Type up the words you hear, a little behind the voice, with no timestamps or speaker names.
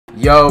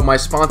Yo, my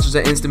sponsors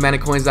at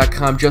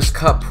InstantMaddenCoins.com just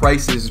cut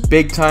prices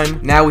big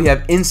time. Now we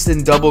have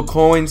instant double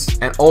coins,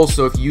 and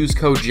also if you use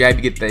code JAB,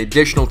 you get the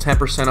additional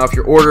 10% off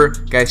your order.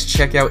 Guys,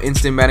 check out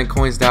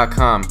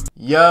InstantMaddenCoins.com.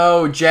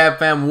 Yo, Jab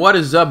fam, what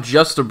is up?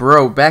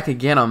 JustABro back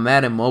again on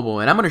Madden Mobile,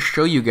 and I'm going to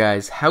show you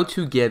guys how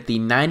to get the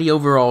 90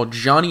 overall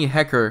Johnny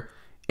Hekker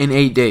in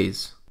 8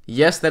 days.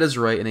 Yes, that is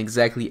right. In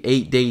exactly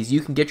 8 days,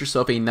 you can get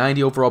yourself a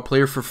 90 overall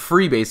player for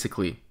free,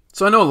 basically.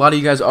 So I know a lot of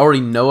you guys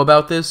already know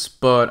about this,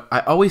 but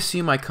I always see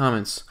in my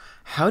comments,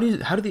 how do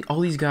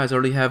all these guys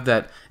already have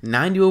that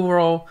 90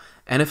 overall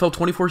NFL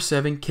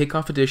 24/7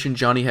 kickoff edition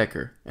Johnny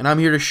Hekker? And I'm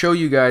here to show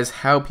you guys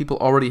how people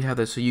already have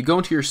this. So you go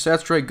into your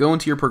sets, right? Go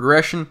into your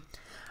progression.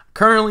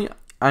 Currently,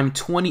 I'm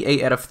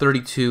 28 out of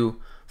 32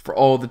 for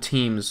all the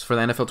teams for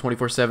the NFL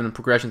 24/7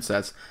 progression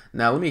sets.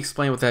 Now, let me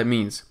explain what that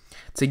means.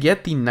 To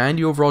get the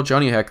 90 overall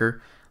Johnny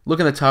Hekker, look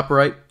in the top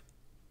right.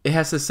 It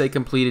has to say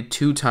completed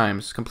 2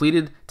 times.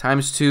 Completed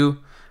times 2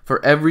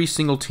 for every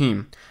single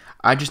team.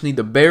 I just need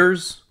the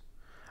Bears.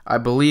 I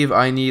believe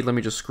I need, let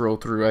me just scroll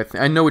through.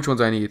 I know which ones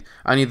I need.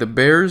 I need the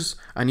Bears.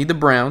 I need the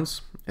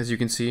Browns, as you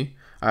can see.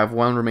 I have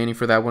 1 remaining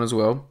for that one as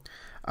well.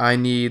 I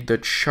need the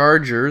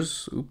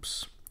Chargers.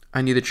 Oops.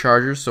 I need the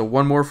Chargers, so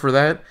 1 more for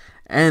that.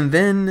 And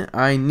then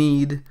I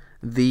need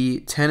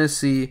the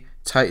Tennessee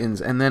Titans.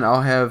 And then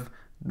I'll have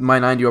my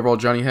 90 overall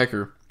Johnny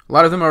Hekker. A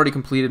lot of them are already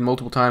completed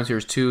multiple times.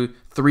 Here's 2,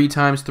 3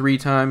 times, 3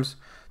 times,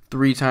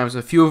 3 times.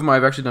 A few of them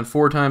I've actually done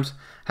 4 times.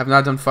 Have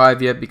not done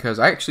 5 yet because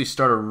I actually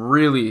started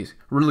really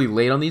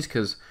late on these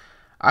because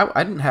I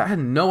had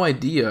no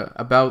idea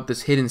about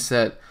this hidden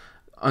set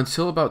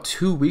until about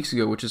 2 weeks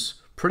ago, which is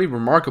pretty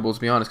remarkable, to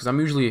be honest, because I'm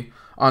usually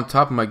on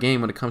top of my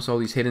game when it comes to all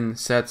these hidden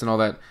sets and all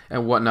that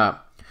and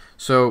whatnot.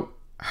 So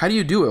how do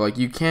you do it? Like,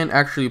 you can't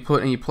actually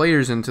put any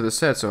players into the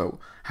set, so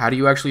how do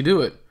you actually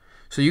do it?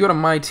 So you go to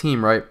My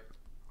Team, right?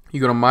 You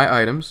go to My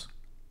Items.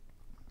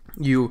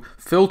 You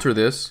filter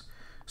this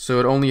so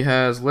it only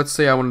has, let's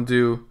say I want to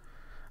do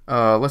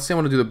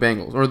the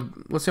Bengals, or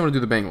let's say I want to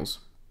do the Bengals.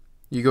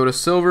 You go to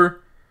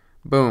Silver,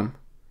 boom.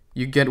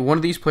 You get one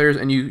of these players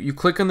and you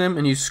click on them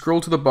and you scroll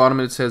to the bottom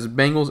and it says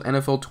Bengals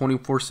NFL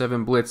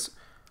 24/7 Blitz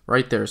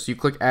right there. So you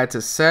click Add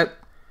to Set,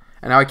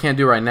 and now I can't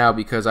do it right now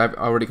because I've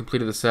already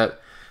completed the set.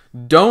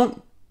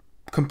 Don't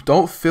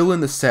fill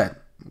in the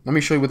set. Let me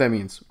show you what that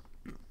means.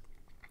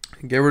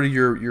 Get rid of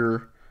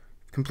your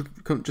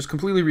just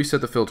completely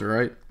reset the filter,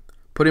 right?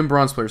 Put in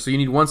bronze players. So you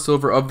need 1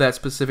 silver of that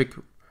specific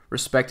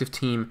respective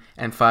team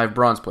and 5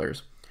 bronze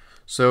players.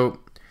 So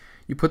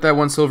you put that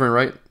 1 silver in,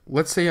 right?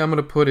 Let's say I'm going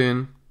to put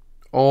in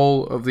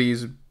all of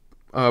these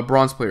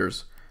bronze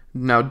players.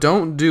 Now,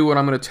 don't do what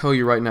I'm going to tell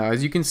you right now.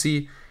 As you can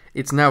see,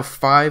 it's now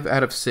 5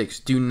 out of 6.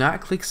 Do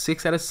not click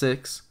 6 out of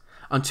 6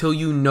 until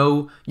you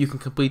know you can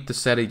complete the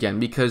set again,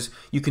 because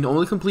you can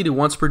only complete it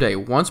once per day.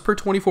 Once per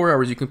 24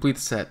 hours, you complete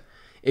the set.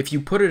 If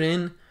you put it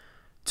in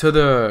to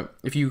the,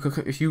 if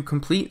you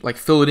complete, like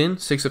fill it in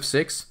 6 of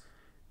 6,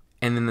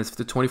 and then the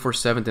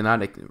 24/7 did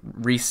not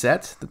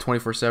reset, the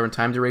 24/7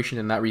 time duration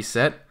did not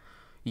reset,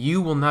 you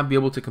will not be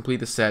able to complete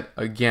the set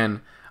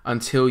again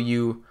until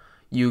you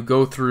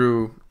go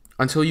through,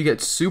 until you get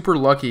super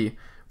lucky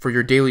for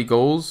your daily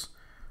goals,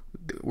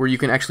 where you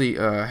can actually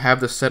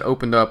have the set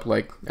opened up.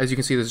 Like, as you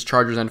can see, this is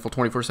Chargers NFL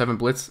 24/7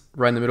 Blitz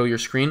right in the middle of your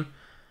screen.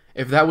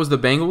 If that was the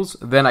Bengals,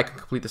 then I can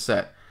complete the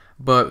set.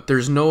 But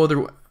there's no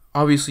other.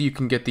 Obviously, you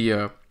can get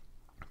the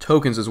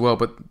tokens as well,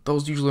 but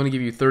those usually only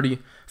give you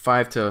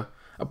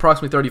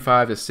approximately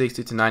 35 to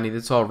 60 to 90.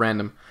 That's all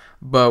random.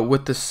 But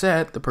with the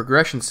set, the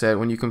progression set,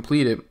 when you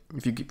complete it,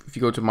 if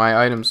you go to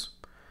My Items,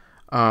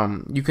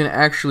 you can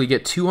actually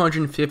get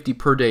 250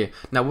 per day.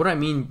 Now, what I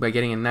mean by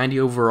getting a 90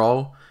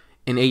 overall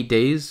in 8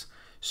 days,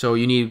 so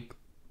you'll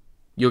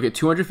get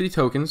 250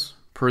 tokens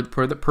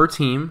per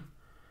team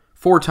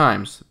 4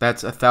 times.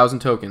 That's 1,000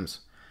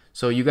 tokens.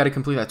 So you got to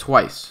complete that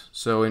twice.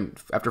 So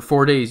after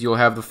 4 days, you'll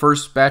have the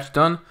first batch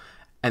done,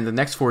 and the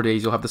next 4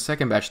 days, you'll have the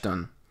second batch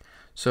done.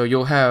 So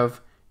you'll have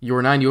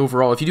your 90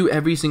 overall. If you do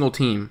every single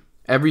team,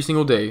 every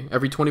single day,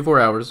 every 24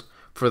 hours,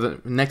 for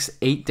the next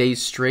 8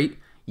 days straight,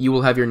 you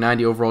will have your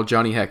 90 overall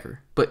Johnny Hekker.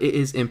 But it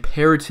is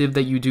imperative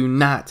that you do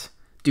not,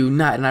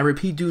 and I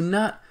repeat, do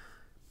not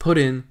put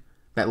in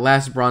that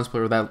last bronze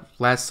player or that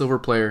last silver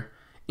player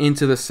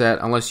into the set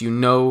unless you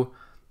know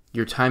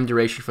your time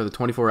duration for the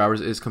 24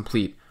 hours is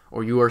complete,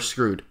 or you are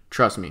screwed.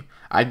 Trust me.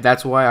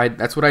 That's what I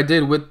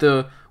did with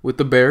the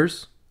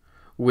Bears,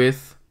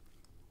 with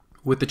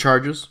the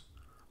Chargers,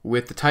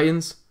 with the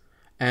Titans,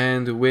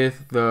 and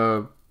with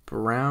the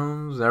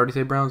Browns. Did I already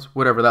say Browns?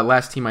 Whatever, that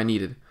last team I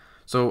needed.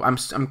 So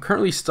I'm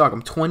currently stuck.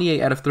 I'm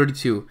 28 out of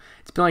 32.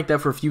 It's been like that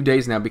for a few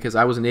days now because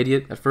I was an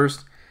idiot at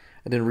first.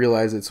 I didn't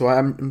realize it. So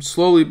I'm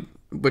slowly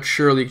but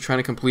surely trying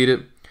to complete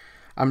it.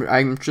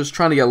 I'm just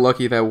trying to get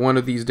lucky that one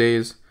of these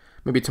days,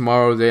 maybe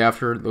tomorrow or the day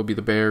after, it'll be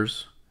the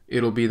Bears,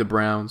 it'll be the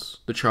Browns,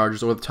 the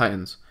Chargers, or the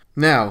Titans.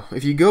 Now,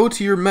 if you go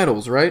to your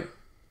medals, right?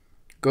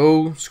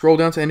 Go scroll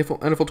down to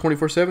NFL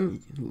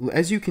 24/7.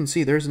 As you can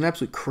see, there's an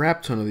absolute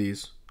crap ton of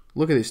these.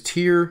 Look at this.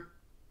 Tier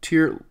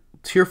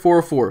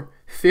 404.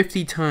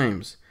 50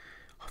 times.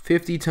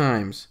 50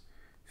 times.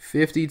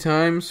 50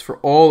 times for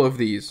all of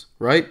these,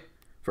 right?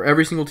 For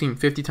every single team,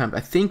 50 times. I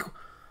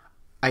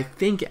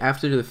think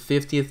after the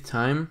 50th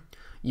time,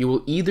 you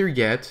will either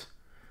get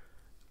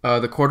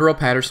the Cordarrelle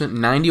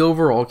Patterson 90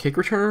 overall kick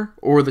returner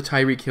or the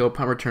Tyreek Hill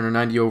punt returner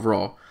 90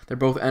 overall. They're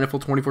both NFL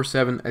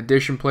 24/7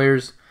 edition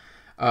players.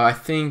 I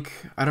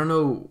don't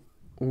know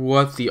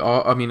what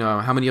how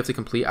many you have to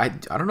complete. I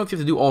don't know if you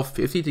have to do all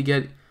 50 to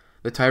get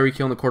the Tyreek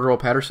Hill and the Cordarrelle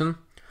Patterson,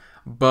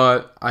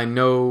 but I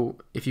know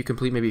if you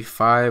complete maybe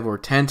 5 or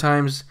 10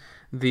 times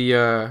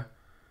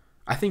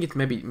I think it's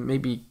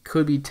maybe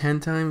could be 10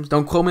 times.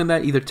 Don't quote me on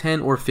that, either 10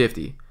 or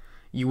 50.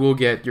 You will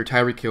get your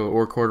Tyreek Hill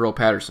or Cordarrelle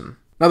Patterson.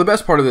 Now the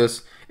best part of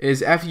this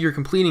is after you're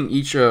completing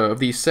each of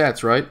these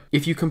sets, right?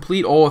 If you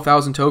complete all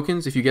 1,000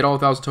 tokens, if you get all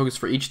 1,000 tokens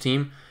for each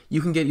team,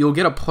 you'll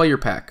get a player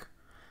pack.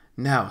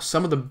 Now,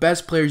 some of the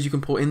best players you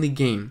can pull in the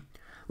game.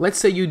 Let's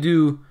say you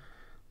do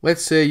let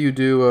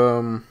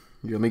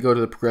me go to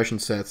the progression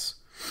sets.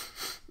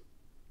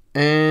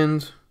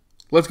 And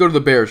let's go to the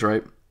Bears,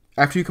 right?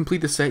 After you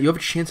complete the set, you have a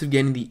chance of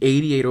getting the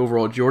 88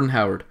 overall Jordan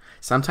Howard.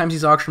 Sometimes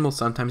he's auctionable,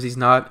 sometimes he's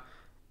not.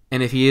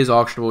 And if he is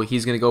auctionable,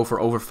 he's going to go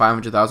for over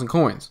 500,000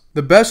 coins.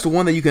 The best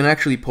one that you can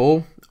actually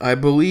pull, I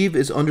believe,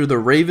 is under the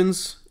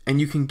Ravens.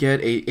 And you can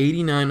get an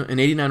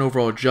 89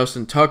 overall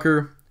Justin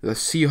Tucker. The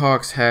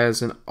Seahawks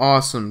has an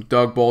awesome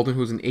Doug Baldwin,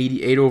 who's an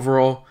 88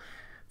 overall.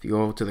 If you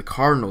go to the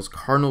Cardinals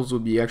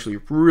would be actually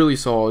really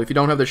solid. If you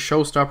don't have the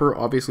showstopper,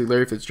 obviously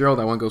Larry Fitzgerald,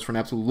 that one goes for an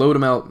absolute load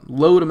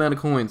amount of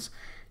coins.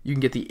 You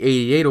can get the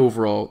 88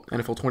 overall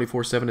NFL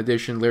 24/7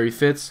 edition Larry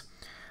Fitz.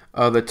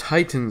 The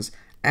Titans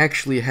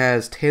actually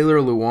has Taylor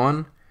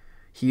Lewan.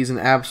 He's an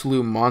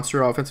absolute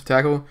monster offensive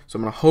tackle. So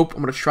I'm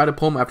gonna try to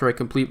pull him after I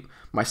complete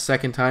my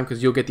second time,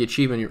 because you'll get the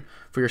achievement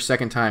for your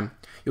second time.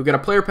 You'll get a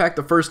player pack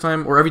the first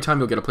time, or every time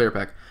you'll get a player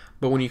pack.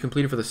 But when you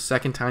complete it for the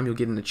second time, you'll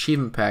get an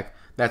achievement pack.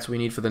 That's what we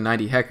need for the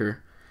 90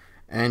 Hecker.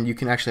 And you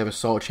can actually have a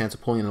solid chance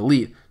of pulling an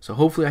elite. So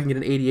hopefully I can get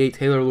an 88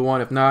 Taylor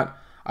Lewan. If not,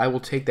 I will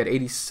take that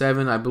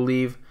 87, I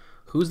believe.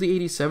 Who's the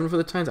 87 for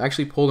the Titans? I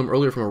actually pulled him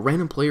earlier from a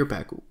random player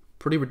pack.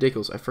 Pretty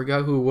ridiculous. I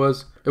forgot who it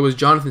was. It was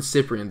Jonathan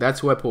Cyprien. That's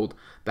who I pulled.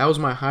 That was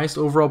my highest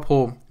overall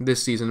pull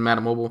this season in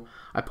Madden Mobile.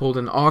 I pulled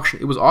an auction.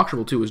 It was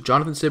auctionable too. It was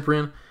Jonathan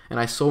Cyprien, and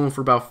I sold him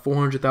for about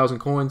 400,000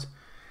 coins.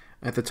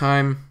 At the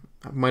time,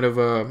 I might have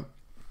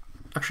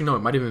actually no,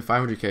 it might have been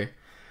 500k.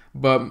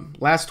 But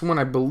last one,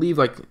 I believe,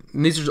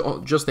 these are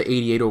just the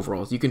 88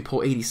 overalls. You can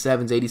pull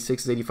 87s,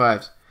 86s,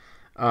 85s.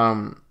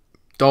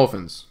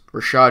 Dolphins,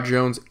 Rashad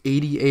Jones,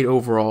 88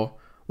 overall.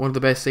 One of the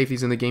best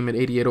safeties in the game at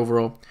 88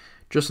 overall.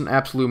 Just an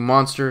absolute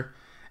monster.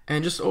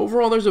 And just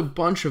overall, there's a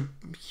bunch of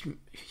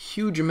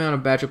huge amount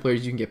of batch of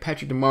players you can get.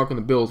 Patrick DeMarco on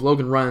the Bills,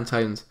 Logan Ryan on the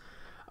Titans,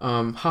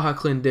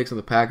 Clinton Dix on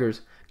the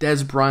Packers,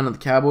 Dez Bryant on the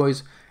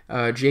Cowboys,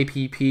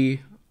 JPP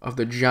of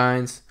the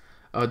Giants,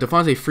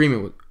 Devontae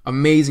Freeman with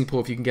amazing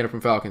pull if you can get it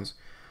from Falcons,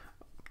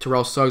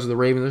 Terrell Suggs of the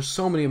Ravens. There's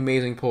so many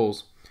amazing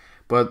pulls.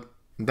 But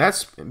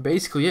that's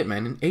basically it,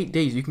 man. In 8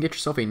 days, you can get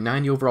yourself a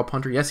 90 overall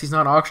punter. Yes, he's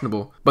not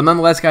auctionable. But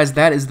nonetheless, guys,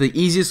 that is the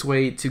easiest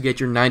way to get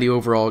your 90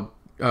 overall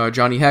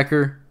Johnny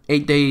Hecker.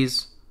 8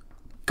 days.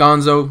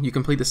 Gonzo, you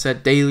complete the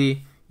set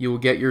daily. You will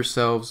get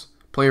yourselves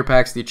player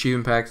packs, the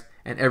achievement packs,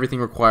 and everything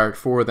required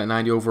for that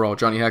 90 overall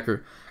Johnny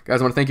Hecker. Guys,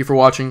 I want to thank you for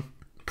watching.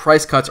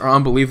 Price cuts are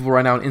unbelievable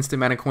right now on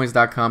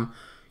InstantMaddenCoins.com.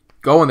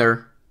 Go in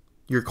there.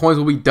 Your coins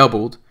will be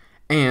doubled.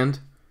 And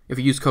if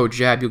you use code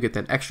JAB, you'll get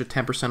that extra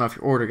 10% off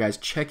your order, guys.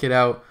 Check it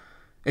out.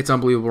 It's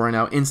unbelievable right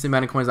now.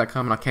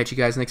 InstantMaddenCoins.com, and I'll catch you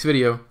guys next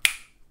video.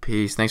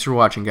 Peace. Thanks for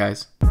watching,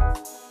 guys.